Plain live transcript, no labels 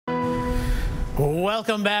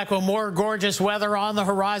Welcome back with more gorgeous weather on the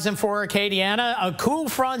horizon for Acadiana. A cool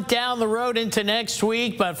front down the road into next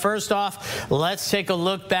week. But first off, let's take a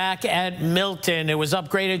look back at Milton. It was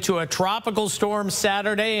upgraded to a tropical storm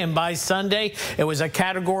Saturday, and by Sunday, it was a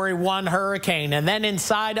Category 1 hurricane. And then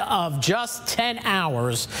inside of just 10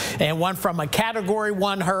 hours, it went from a Category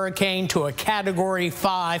 1 hurricane to a Category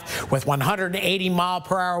 5 with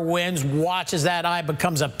 180-mile-per-hour winds. Watch as that eye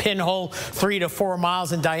becomes a pinhole 3 to 4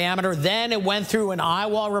 miles in diameter. Then it went through an eye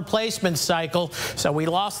wall replacement cycle, so we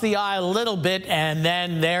lost the eye a little bit, and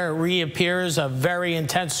then there reappears a very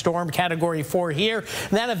intense storm, Category 4 here,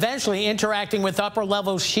 and then eventually interacting with upper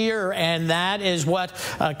level shear, and that is what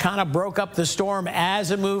kind of broke up the storm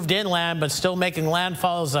as it moved inland, but still making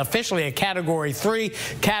landfalls officially a Category 3,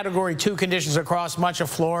 Category 2 conditions across much of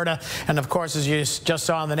Florida, and of course, as you just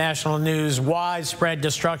saw on the national news, widespread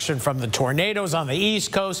destruction from the tornadoes on the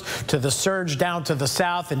east coast to the surge down to the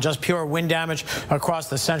south, and just pure wind damage across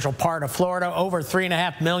the central part of Florida. Over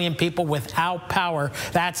 3.5 million people without power.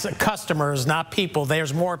 That's customers, not people.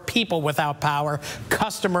 There's more people without power.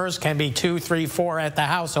 Customers can be 2, 3, 4 at the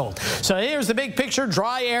household. So here's the big picture.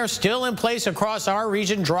 Dry air still in place across our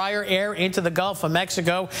region. Drier air into the Gulf of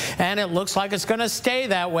Mexico, and it looks like it's going to stay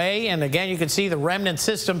that way. And again, you can see the remnant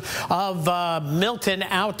system of Milton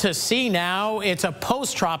out to sea now. It's a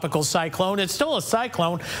post-tropical cyclone. It's still a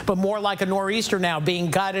cyclone, but more like a nor'easter now,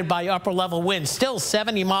 being guided by upper-level winds. Still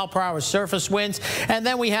 70-mile-per-hour surface winds. And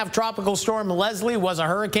then we have Tropical Storm Leslie, was a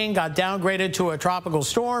hurricane, got downgraded to a tropical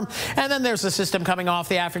storm. And then there's a system coming off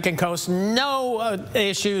the African coast. No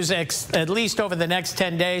issues, at least over the next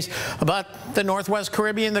 10 days. But the Northwest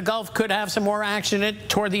Caribbean, the Gulf, could have some more action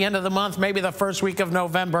toward the end of the month, maybe the first week of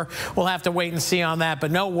November. We'll have to wait and see on that.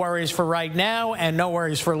 But no worries for right now, and no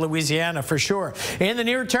worries for Louisiana for sure. In the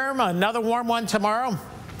near term, another warm one tomorrow.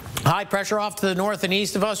 High pressure off to the north and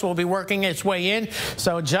east of us will be working its way in,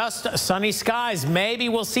 so just sunny skies. Maybe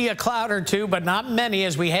we'll see a cloud or two, but not many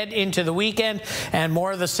as we head into the weekend, and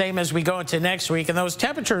more of the same as we go into next week. And those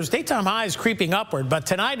temperatures, daytime highs creeping upward, but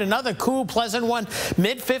tonight another cool, pleasant one.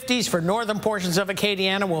 Mid-50s for northern portions of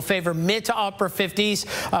Acadiana will favor mid to upper 50s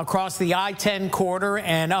across the I-10 corridor,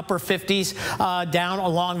 and upper 50s down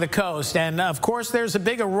along the coast. And of course, there's a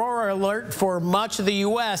big aurora alert for much of the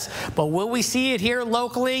U.S., but will we see it here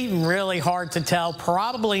locally? Really hard to tell.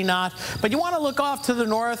 Probably not. But you want to look off to the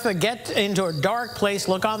north, get into a dark place,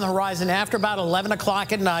 look on the horizon after about 11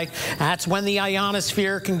 o'clock at night. That's when the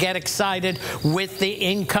ionosphere can get excited with the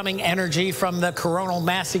incoming energy from the coronal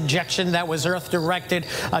mass ejection that was Earth-directed.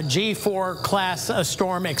 A G4 class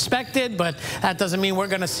storm expected, but that doesn't mean we're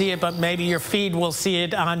going to see it, but maybe your feed will see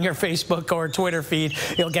it on your Facebook or Twitter feed.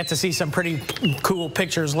 You'll get to see some pretty cool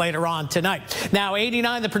pictures later on tonight. Now,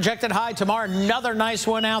 89 the projected high tomorrow. Another nice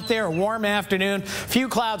one out there, a warm afternoon. Few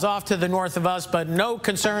clouds off to the north of us, but no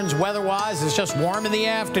concerns weather-wise. It's just warm in the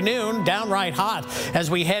afternoon, downright hot as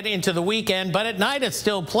we head into the weekend. But at night, it's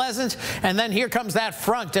still pleasant. And then here comes that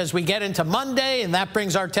front as we get into Monday, and that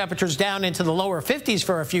brings our temperatures down into the lower 50s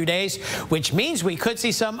for a few days, which means we could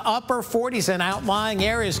see some upper 40s in outlying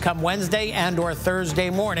areas come Wednesday and or Thursday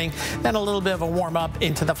morning. Then a little bit of a warm-up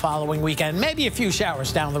into the following weekend. Maybe a few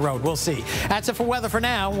showers down the road. We'll see. That's it for weather for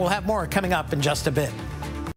now. We'll have more coming up in just a bit.